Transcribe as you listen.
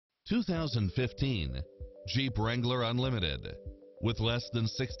2015 Jeep Wrangler Unlimited. With less than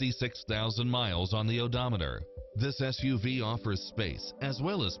 66,000 miles on the odometer, this SUV offers space as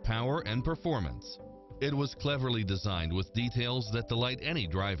well as power and performance. It was cleverly designed with details that delight any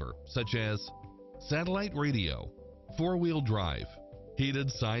driver, such as satellite radio, four-wheel drive, heated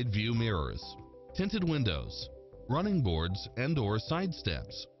side view mirrors, tinted windows, running boards and/or side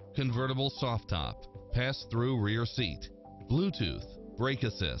steps, convertible soft top, pass-through rear seat, Bluetooth, brake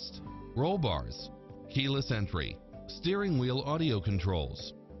assist, roll bars, keyless entry, steering wheel audio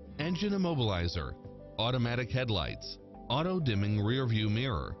controls, engine immobilizer, automatic headlights, auto-dimming rear-view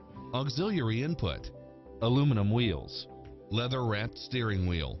mirror, auxiliary input, aluminum wheels, leather-wrapped steering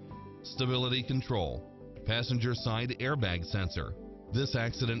wheel, stability control, passenger side airbag sensor. This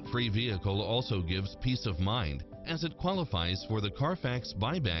accident-free vehicle also gives peace of mind as it qualifies for the Carfax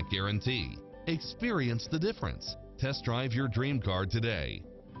buyback guarantee. Experience the difference. Test drive your dream car today.